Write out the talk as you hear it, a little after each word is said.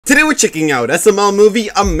Today we're checking out SML movie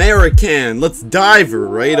AmeriKEN. Let's dive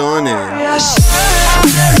right on in.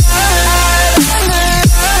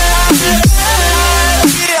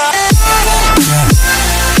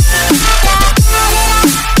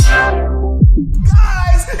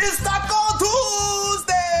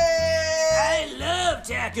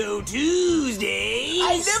 Taco Tuesday.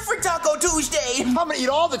 I live for Taco Tuesday. I'm gonna eat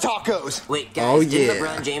all the tacos. Wait, guys, didn't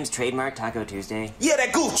LeBron James trademark Taco Tuesday? Yeah,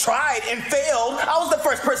 that goof tried and failed. I was the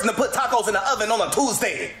first person to put tacos in the oven on a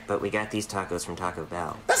Tuesday. But we got these tacos from Taco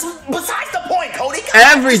Bell. That's besides the point, Cody.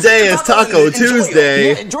 Every day is Taco Tuesday.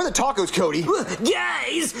 Yeah, enjoy the tacos, Cody.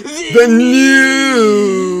 Guys, the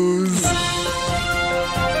news.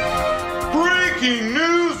 Breaking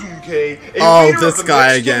news, okay? Oh, this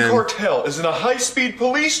guy again. Cartel is in a high-speed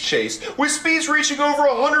police chase with speeds reaching over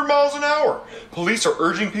 100 miles an hour. Police are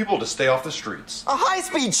urging people to stay off the streets. A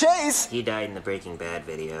high-speed chase? He died in the Breaking Bad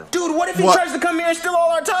video. Dude, what if he tries to come here and steal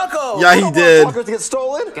all our tacos? Yeah, he did. Tacos to get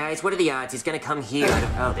stolen? Guys, what are the odds? He's gonna come here.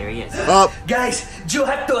 Oh, there he is. Guys, you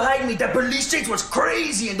have to hide me. That police chase was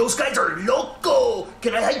crazy and those guys are loco.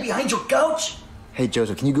 Can I hide behind your couch? Hey,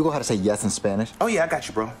 Joseph, can you Google how to say yes in Spanish? Oh, yeah, I got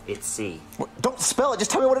you, bro. It's C. Don't spell it,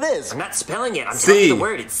 just tell me what it is. I'm not spelling it. I'm C. telling you the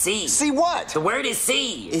word. It's C. C what? The word is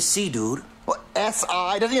C. It's C, dude. What?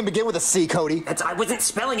 S-I? Doesn't even begin with a C, Cody. I wasn't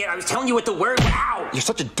spelling it. I was telling you what the word. Wow. You're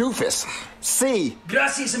such a doofus. C.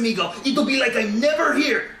 Gracias, amigo. It'll be like I'm never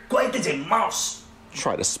here. Quiet as a mouse.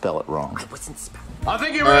 Try to spell it wrong. I wasn't spelling. I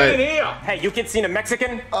think you're right in here. Hey, you kids seen a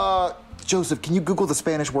Mexican? Joseph, can you Google the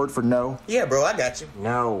Spanish word for no? Yeah, bro, I got you.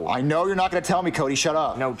 No. I know you're not gonna tell me, Cody. Shut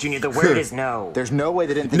up. No, Junior, the word is no. There's no way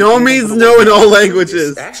they didn't think No means no in all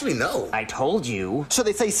languages. Actually, no. I told you. So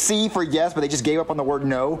they say C for yes, but they just gave up on the word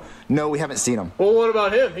no? No, we haven't seen him. Well, what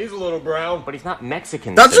about him? He's a little brown. But he's not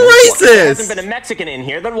Mexican. That's so if there racist. hasn't been a Mexican in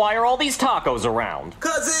here, then why are all these tacos around?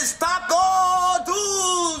 'Cause it's Taco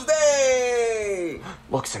Tuesday.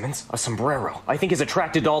 Look, Simmons, a sombrero. I think he's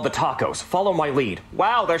attracted to all the tacos. Follow my lead.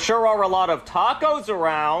 Wow, there sure are a lot of tacos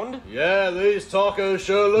around. Yeah, these tacos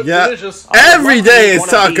sure look Yeah. delicious. Every day is One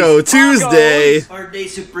of these Taco Tuesday. Are they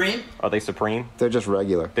supreme? Are they supreme? They're just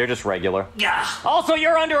regular. They're just regular. Yeah. Also,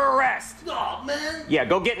 you're under arrest. Oh, man. Yeah,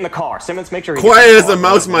 go get in the car. Simmons, make sure he Quiet gets in as the a car.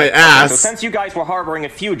 mouse, my So ass. since you guys were harboring a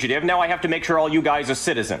fugitive, now I have to make sure all you guys are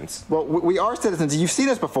citizens. Well, we are citizens. You've seen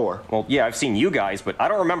us before. Well, yeah, I've seen you guys, but I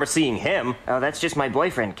don't remember seeing him. Oh, that's just my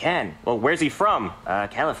boyfriend, Ken. Well, where's he from?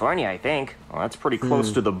 California, I think. Well, that's pretty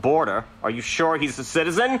close to the border. Are you sure he's a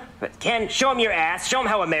citizen? But Ken, show him your ass. Show him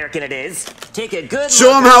how American it is. Take a good Show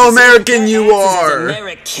look him at how it. American you That ass is are. as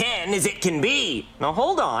American as it can be. Now,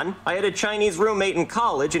 hold on. I had a Chinese roommate in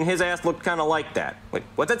college, and his ass looked kind of like that. Wait,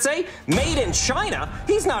 what'd that say? Made in China?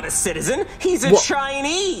 He's not a citizen. He's a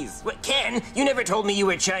Chinese. What, Ken? You never told me you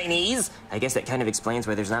were Chinese. I guess that kind of explains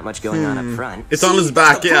why there's not much going on up front. It's on his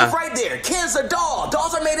back, The yeah. proof right there. Ken's a doll.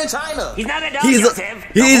 Dolls are made in China. He's not a dog, He's Joseph.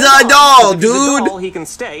 a doll, If he's a dude. doll, he can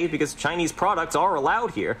stay because Chinese products are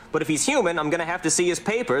allowed here. But if he's human, I'm gonna have to see his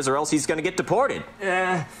papers, or else he's gonna get deported.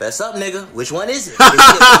 Fess up, nigga. Which one is it? Is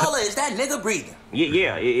he a doll or is that nigga breathing?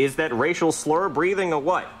 Yeah, is that racial slur breathing or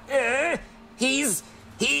what? He's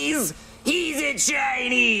a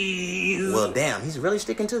Chinese. Well, damn, he's really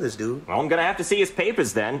sticking to this, dude. Well, I'm gonna have to see his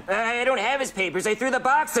papers then. I don't have his papers. I threw the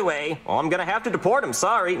box away. Well, I'm gonna have to deport him,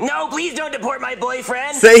 sorry. No, please don't deport my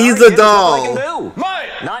boyfriend. Say he's Sorry, a kid, there's nothing I doll. can do. Mate!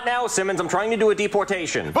 Not now, Simmons. I'm trying to do a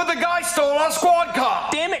deportation. But the guy stole our squad car!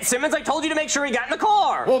 Damn it, Simmons. I told you to make sure he got in the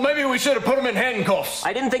car. Well, maybe we should have put him in handcuffs.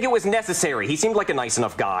 I didn't think it was necessary. He seemed like a nice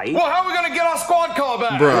enough guy. Well, how are we gonna get our squad car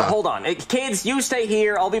back? Bruh. Hold on. Kids, you stay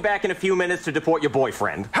here. I'll be back in a few minutes to deport your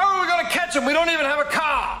boyfriend. How are we gonna catch him? We don't even have a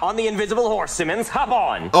car! On the invisible horse, Simmons. Hop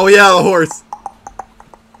on. Oh yeah, the horse.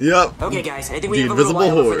 Yep. Okay, guys, I think we The have a little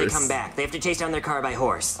invisible while before they horse. come back. They have to chase down their car by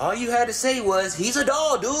horse. All you had to say was, he's a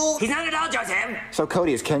doll, dude. He's not a doll, Joseph. So,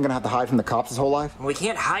 Cody, is Ken gonna have to hide from the cops his whole life? We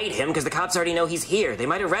can't hide him because the cops already know he's here. They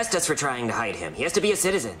might arrest us for trying to hide him. He has to be a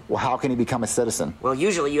citizen. Well, how can he become a citizen? Well,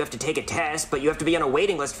 usually you have to take a test, but you have to be on a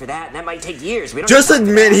waiting list for that, and that might take years. We don't Just have time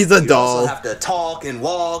for admit that. he's a You also doll. have to talk and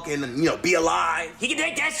walk and, be alive. He can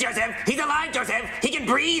take tests, Joseph. He's alive, Joseph. He can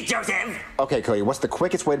breathe, Joseph. Okay, Cody, what's the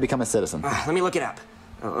quickest way to become a citizen? Let me look it up.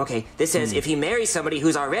 Oh, okay. This says if he marries somebody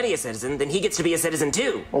who's already a citizen, then he gets to be a citizen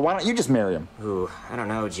too. Well, why don't you just marry him? Ooh, I don't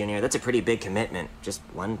know, Junior. That's a pretty big commitment. Just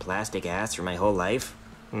one plastic ass for my whole life?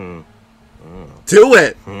 Do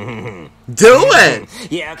it. Do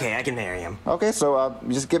it. Yeah, okay, I can marry him. Okay, so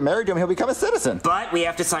you just get married to him, he'll become a citizen. But we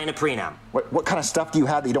have to sign a prenup. What kind of stuff do you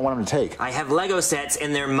have that you don't want him to take? I have Lego sets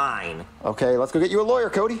and they're mine. Okay, let's go get you a lawyer,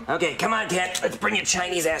 Cody. Okay, come on, Ken. Let's bring your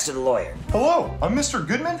Chinese ass to the lawyer. Hello, I'm Mr.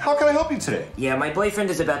 Goodman. How can I help you today? Yeah, my boyfriend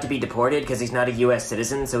is about to be deported because he's not a U.S.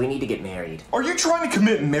 citizen, so we need to get married. Are you trying to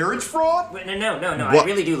commit marriage fraud? Wait, no. What? I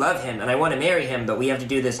really do love him, and I want to marry him, but we have to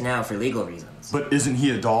do this now for legal reasons. But isn't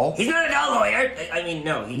he a doll? He's not a doll, lawyer. I mean,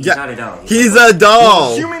 no, he's Yeah, not a doll. he's a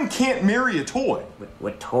doll. A human can't marry a toy.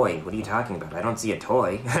 What toy? What are you talking about? I don't see a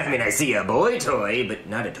toy. I mean, I see a boy toy, but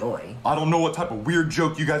not a toy. I don't know what type of weird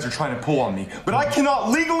joke you guys are trying to pull on me, but I cannot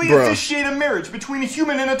legally Bruh. officiate a marriage between a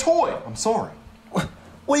human and a toy. I'm sorry. What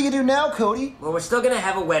are you gonna do now, Cody? Well, we're still gonna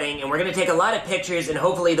have a wedding, and we're gonna take a lot of pictures, and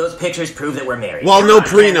hopefully those pictures prove that we're married. Well, Come no on,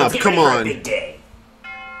 Ken, prenup, let's get come ready for a on. big day.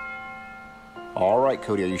 All right,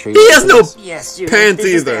 Cody, are you sure? He has no Yes, dude. pants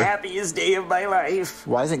this is the either. happiest day of my life.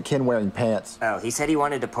 Why isn't Ken wearing pants? Oh, he said he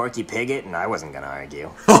wanted to Porky Pig it, and I wasn't gonna argue.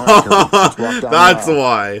 That's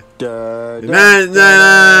why. Duh, Na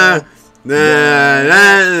na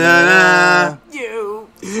na na na. You,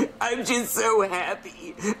 I'm just so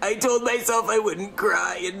happy. I told myself I wouldn't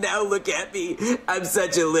cry, and now look at me. I'm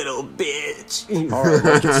such a little bitch. All right,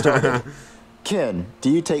 let's get started. Ken, do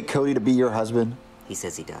you take Cody to be your husband? He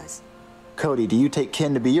says he does. Cody, do you take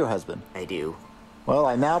Ken to be your husband? I do. Well,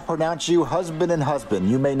 I now pronounce you husband and husband.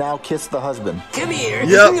 You may now kiss the husband. Come here.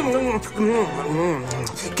 Yep.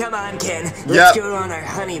 Come on, Ken. Let's Yep. go on our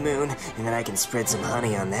honeymoon, and then I can spread some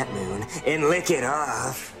honey on that moon and lick it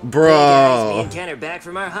off. Bro. Hey guys, me and Ken are back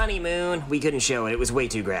from our honeymoon. We couldn't show it. It was way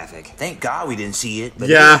too graphic. Thank God we didn't see it. But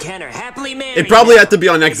Yeah. me and Ken are happily married. It probably now. had to be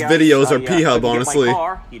on X Hey, guys, videos or yeah, P-Hub, couldn't get my honestly.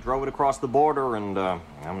 car. He drove it across the border, and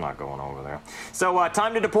I'm not going over there. So,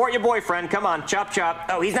 time to deport your boyfriend. Come on, chop chop.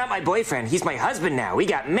 Oh, he's not my boyfriend. He's my husband now. We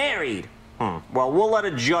got married. Well, we'll let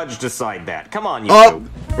a judge decide that. Come on, you. Oh,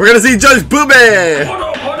 we're gonna see Judge Booby.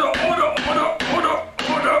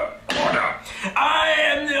 Order. I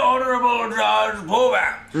am the Honorable Judge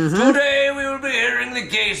Boober. Today we will be hearing the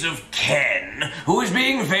case of Ken, who is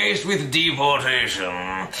being faced with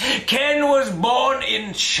deportation. Ken was born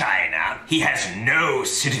in China. He has no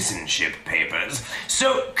citizenship papers.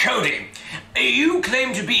 So, Cody, you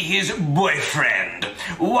claim to be his boyfriend.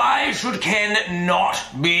 Why should Ken not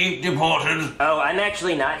be deported? Oh, I'm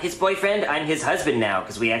actually not his boyfriend. I'm his husband now,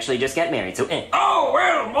 because we actually just got married, so Oh,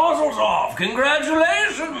 well, mazel's off.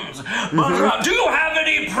 Congratulations. But do you have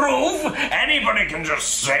any proof? Anybody can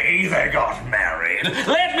just say they got married.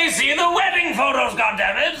 Let me see the wedding photos,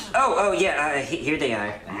 goddammit. Oh, yeah, here they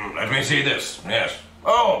are. Let me see this. Yes.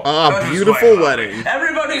 Oh, Ah, that is beautiful quite lovely. wedding.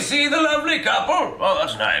 Everybody see the lovely couple? Oh,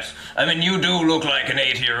 that's nice. I mean, you do look like an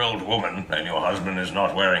 80-year-old woman, and your husband is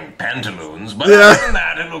not wearing pantaloons, but Yeah. other than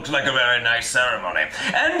that, it looks like a very nice ceremony.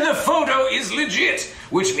 And the photo is legit,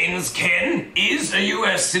 which means Ken is a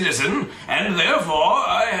U.S. citizen, and therefore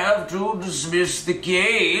I have to dismiss the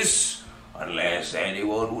case, unless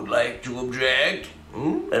anyone would like to object.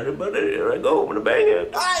 Everybody, here I go, I'm gonna bang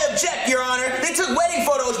it. I object, Your Honor. They took wedding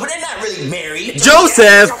photos, but they're not really married.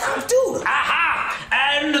 Joseph. Dude. Aha!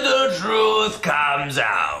 And the truth comes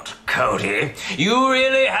out. Cody, you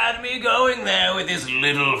really had me going there with this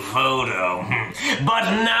little photo. But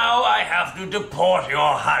now I have to deport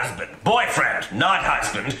your husband. Boyfriend, not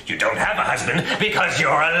husband. You don't have a husband because you're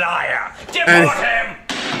a liar. Deport him!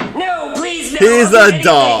 No, please, no. He's I'll do a anything.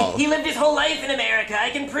 doll. He lived his whole life in America. I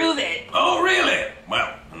can prove it. Oh, really?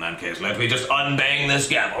 Well, in that case, let me just unbang this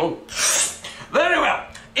gavel. Very well.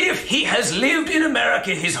 If he has lived in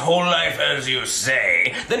America his whole life, as you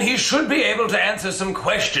say, then he should be able to answer some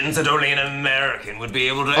questions that only an American would be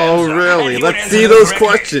able to Oh, answer. really? And he Let's would answer see them those correctly.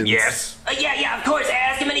 questions. Yes. Yeah, of course.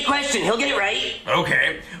 Ask him any question. He'll get it right.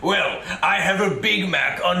 Okay. Well, I have a Big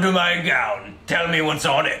Mac under my gown. Tell me what's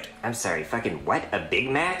on it. I'm sorry, fucking what? A Big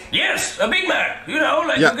Mac? Yes, a Big Mac. You know,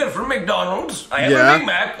 like Yeah. you get from McDonald's. I have Yeah. a Big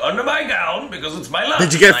Mac under my gown because it's my lunch.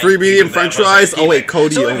 Did you get free medium french fries? Oh, wait,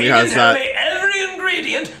 Cody so only if has he can tell that. me every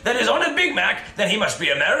ingredient that is on a Big Mac, then he must be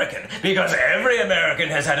American because every American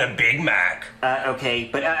has had a Big Mac. Okay,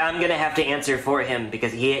 but I'm gonna have to answer for him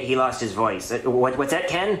because he lost his voice. What's that,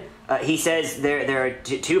 Ken? He says there are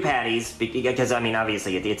two patties because I mean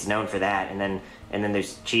obviously it's known for that, and then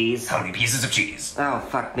there's cheese. How many pieces of cheese? Oh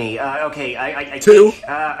fuck me. Okay, I Two? think,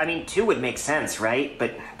 I mean 2 would make sense, right?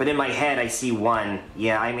 But in my head I see 1.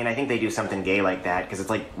 Yeah, I mean I think they do something gay like that because it's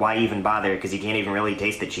like why even bother? Because you can't even really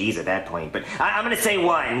taste the cheese at that point. But I'm gonna say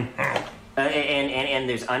 1. And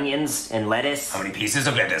there's onions and lettuce. How many pieces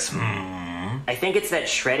of lettuce? I think it's that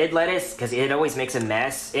shredded lettuce, because it always makes a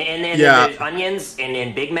mess. And then there's onions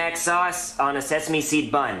and Big Mac sauce on a sesame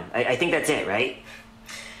seed bun. I think that's it, right?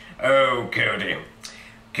 Oh, Cody.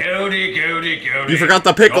 Cody. You forgot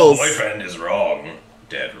the pickles. Your boyfriend is wrong.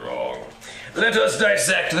 Dead wrong. Let us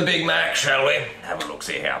dissect the Big Mac, shall we? Have a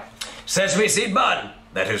look-see here. Sesame seed bun.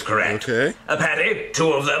 That is correct. Okay. A patty,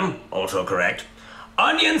 2 of them. Also correct.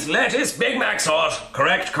 Onions, lettuce, Big Mac sauce.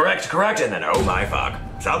 Correct. And then, oh my fuck.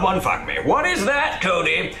 Someone fuck me. What is that,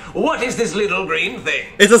 Cody? What is this little green thing?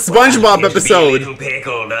 It's a SpongeBob episode. A little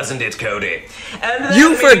pickle, doesn't it, Cody? And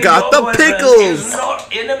you forgot the pickles. Is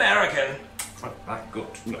not in AmeriKEN. Oh my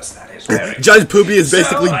goodness, that is very Judge Poopy is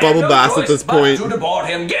basically Bubble Bass at this point. To deport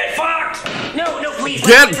him. Get fucked! No, please.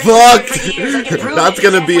 Get fucked! That's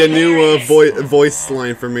gonna be a new voice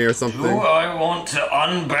line for me or something. Do I want to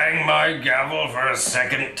unbang my gavel for a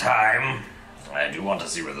second time? I do want to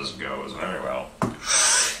see where this goes very well.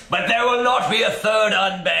 But there will not be a third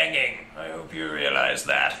unbanging. I hope you realize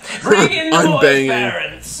that. Bring in the boy's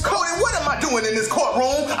parents. Cody, what am I doing in this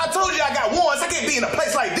courtroom? I told you I got warrants. I can't be in a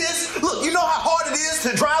place like this. Look, you know how hard it is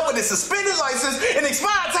to drive with a suspended license, an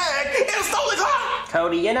expired tag, and a stolen car?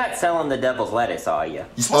 Cody, you're not selling the devil's lettuce, are you?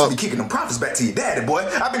 You're supposed to be kicking them profits back to your daddy, boy.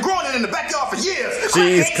 I've been growing it in the backyard for years.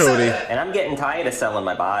 Jeez, Cody. And I'm getting tired of selling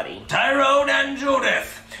my body. Tyrone and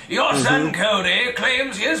Judith. Your son Cody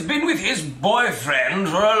claims he has been with his boyfriend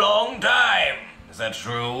for a long time. Is that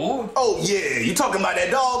true? Oh, yeah. You talking about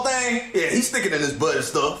that doll thing? Yeah, he's sticking in his butt and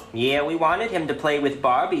stuff. Yeah, we wanted him to play with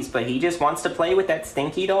Barbies, but he just wants to play with that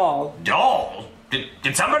stinky doll. Doll?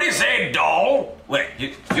 Did somebody say doll? Wait,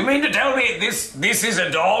 you mean to tell me this is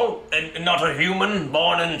a doll and not a human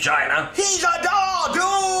born in China? He's a doll,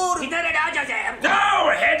 dude! He's not a doll, Joseph!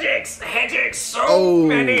 No, headaches, so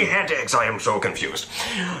many headaches. I am so confused.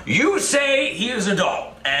 You say he is a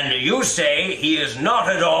doll, and you say he is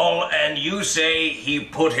not a doll, and you say he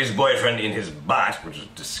put his boyfriend in his butt, which is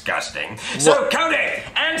disgusting. So, Cody,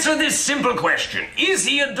 answer this simple question. Is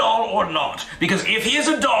he a doll or not? Because if he is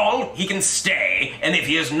a doll, he can stay, and if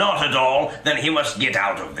he is not a doll, then he must get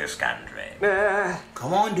out of this country.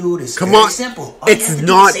 Come on, dude. It's very simple. It's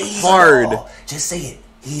not hard. Just say it.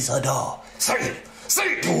 He's a doll. Say it.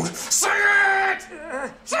 Say it, dude. Say it.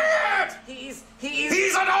 Say it. He's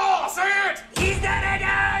a doll. Say it. He's not a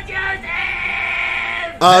doll,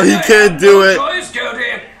 Joseph! Oh, he can't do it. No choice,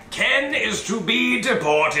 Cody. Ken is to be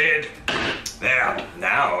deported. There.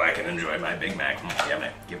 Now I can enjoy my Big Mac. Yummy.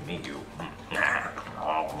 Give me you.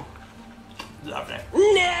 Oh. Lovely.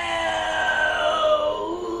 No!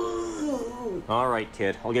 All right,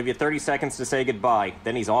 kid. I'll give you 30 seconds to say goodbye.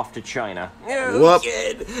 Then he's off to China. Oh,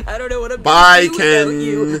 kid. I don't know what I'm Bye, gonna do Ken. without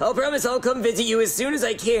you. I'll promise I'll come visit you as soon as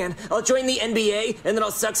I can. I'll join the NBA, and then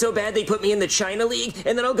I'll suck so bad they put me in the China League,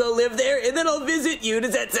 and then I'll go live there, and then I'll visit you.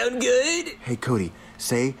 Does that sound good? Hey, Cody,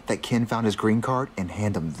 say that Ken found his green card and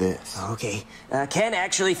hand him this. Okay. Ken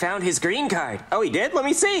actually found his green card. Oh, he did? Let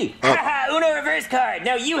me see. Haha, Uno reverse card.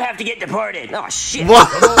 Now you have to get deported. Oh, shit.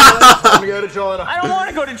 Time to go to China. I don't want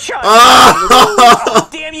to go to China. Oh,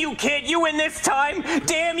 damn you, kid. You win this time.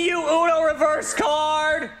 Damn you, Uno reverse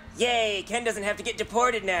card. Yay, Ken doesn't have to get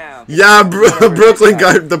deported now. Yeah, Brooklyn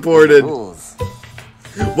got deported.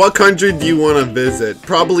 What country do you want to visit?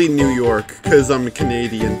 Probably New York, because I'm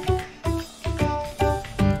Canadian.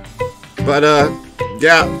 But,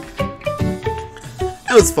 yeah.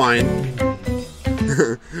 It was fine.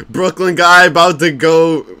 Brooklyn guy about to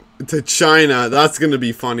go to China. That's gonna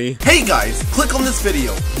be funny. Hey guys, click on this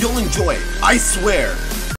video. You'll enjoy it. I swear.